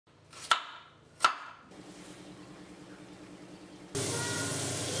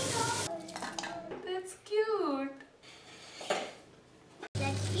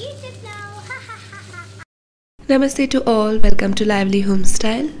Namaste to all, welcome to Lively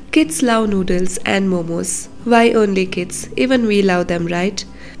Homestyle. Kids love noodles and momos. Why only kids? Even we love them, right?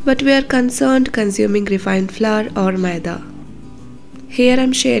 But we are concerned consuming refined flour or maida. Here I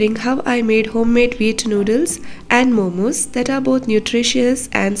am sharing how I made homemade wheat noodles and momos that are both nutritious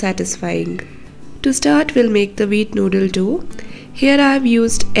and satisfying. To start, we'll make the wheat noodle dough. Here I have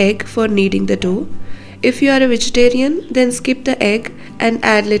used egg for kneading the dough. If you are a vegetarian, then skip the egg and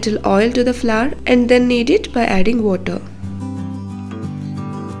add little oil to the flour and then knead it by adding water.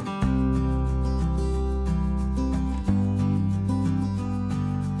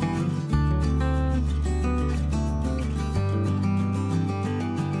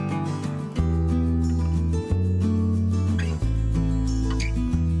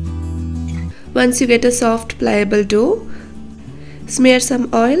 Once you get a soft pliable dough, smear some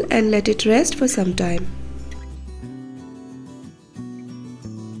oil and let it rest for some time.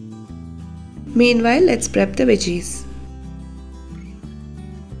 Meanwhile, let's prep the veggies.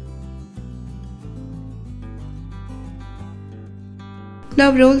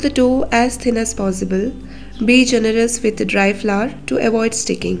 Now roll the dough as thin as possible. Be generous with the dry flour to avoid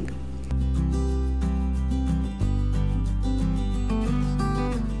sticking.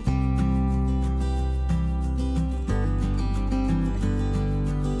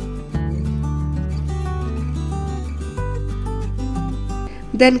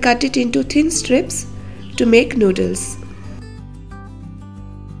 Then cut it into thin strips to make noodles.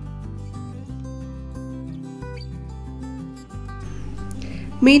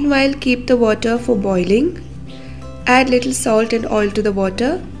 Meanwhile, keep the water for boiling. Add little salt and oil to the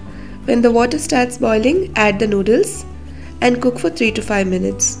water. When the water starts boiling, add the noodles and cook for 3 to 5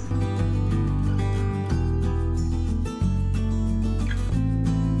 minutes.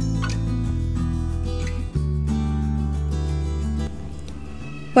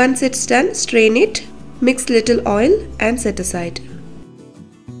 Once it's done, strain it, mix little oil and set aside.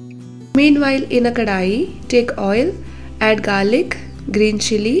 Meanwhile, in a kadai, take oil, add garlic, green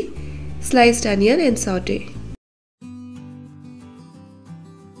chili, sliced onion and saute.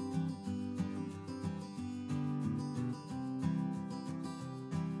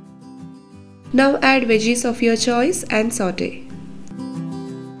 Now add veggies of your choice and saute.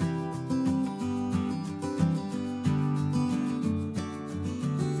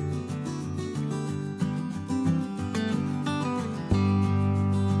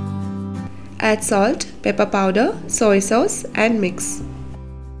 Add salt, pepper powder, soy sauce and mix.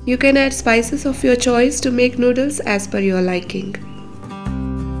 You can add spices of your choice to make noodles as per your liking.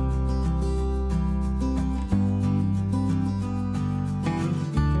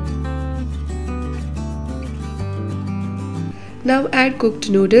 Now add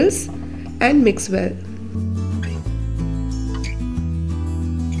cooked noodles and mix well.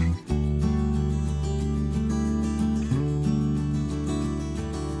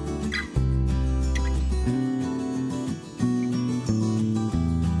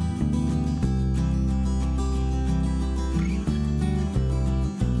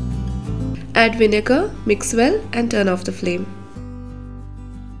 Add vinegar, mix well and turn off the flame.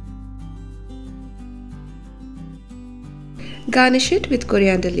 Garnish it with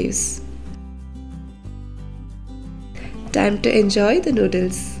coriander leaves. Time to enjoy the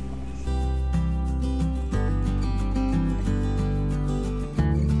noodles.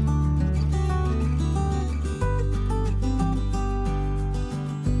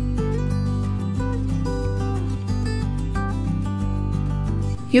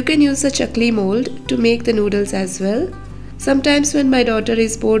 You can use a chutney mold to make the noodles as well. Sometimes when my daughter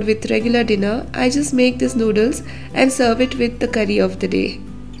is bored with regular dinner, I just make these noodles and serve it with the curry of the day.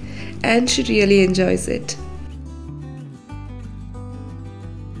 And she really enjoys it.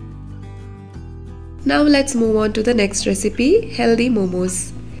 Now let's move on to the next recipe, healthy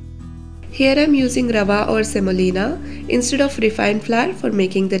momos. Here I am using Rava or semolina instead of refined flour for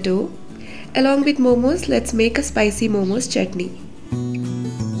making the dough. Along with momos, let's make a spicy momos chutney.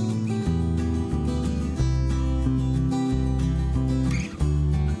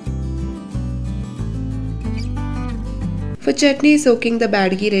 For chutney, soaking the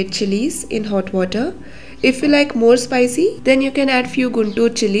badgi red chilies in hot water. If you like more spicy, then you can add few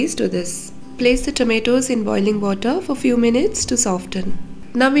Guntur chilies to this. Place the tomatoes in boiling water for few minutes to soften.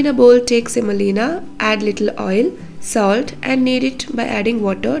 Now in a bowl, take semolina, add little oil, salt and knead it by adding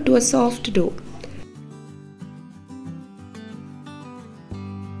water to a soft dough.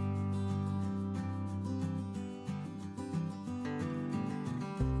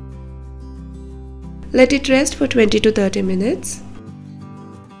 Let it rest for 20 to 30 minutes.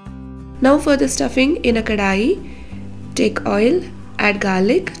 Now for the stuffing, in a kadai, take oil, add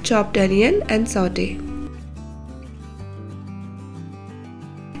garlic, chopped onion and saute.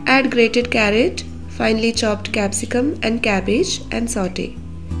 Add grated carrot, finely chopped capsicum and cabbage and saute.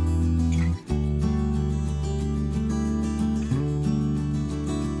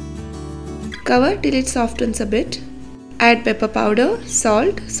 Cover till it softens a bit. Add pepper powder,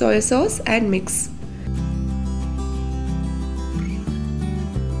 salt, soy sauce and mix.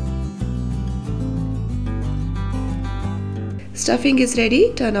 Stuffing is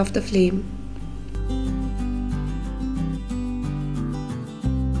ready, turn off the flame.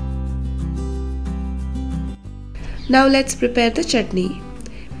 Now let's prepare the chutney.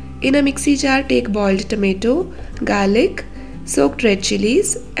 In a mixie jar, take boiled tomato, garlic, soaked red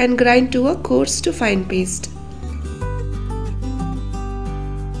chilies and grind to a coarse to fine paste.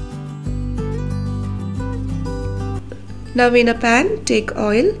 Now in a pan, take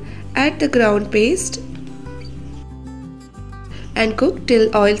oil, add the ground paste and cook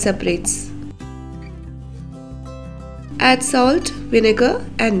till oil separates. Add salt, vinegar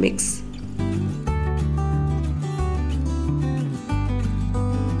and mix.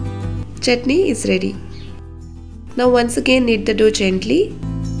 Chutney is ready. Now once again knead the dough gently.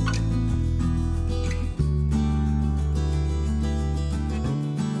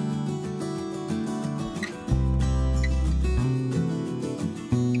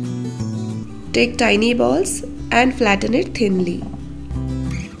 Take tiny balls and flatten it thinly.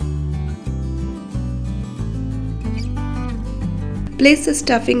 Place the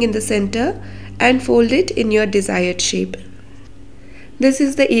stuffing in the center and fold it in your desired shape. This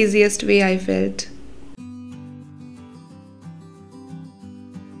is the easiest way I felt.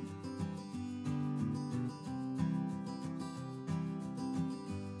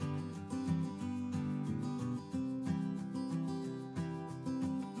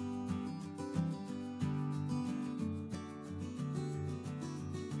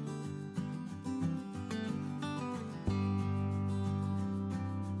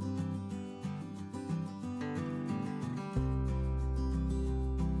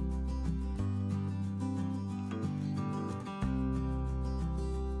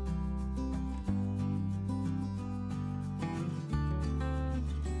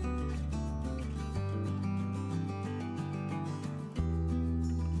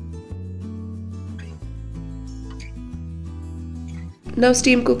 Now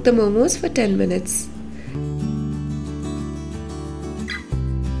steam cook the momos for 10 minutes.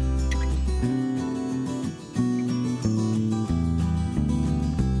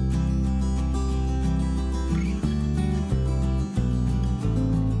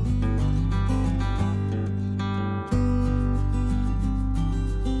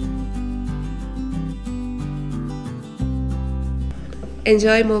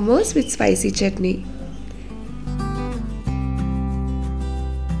 Enjoy momos with spicy chutney.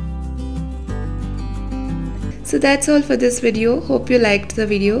 So that's all for this video. Hope you liked the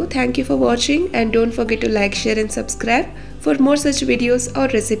video. Thank you for watching and don't forget to like, share and subscribe for more such videos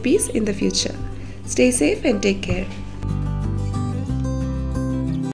or recipes in the future. Stay safe and take care.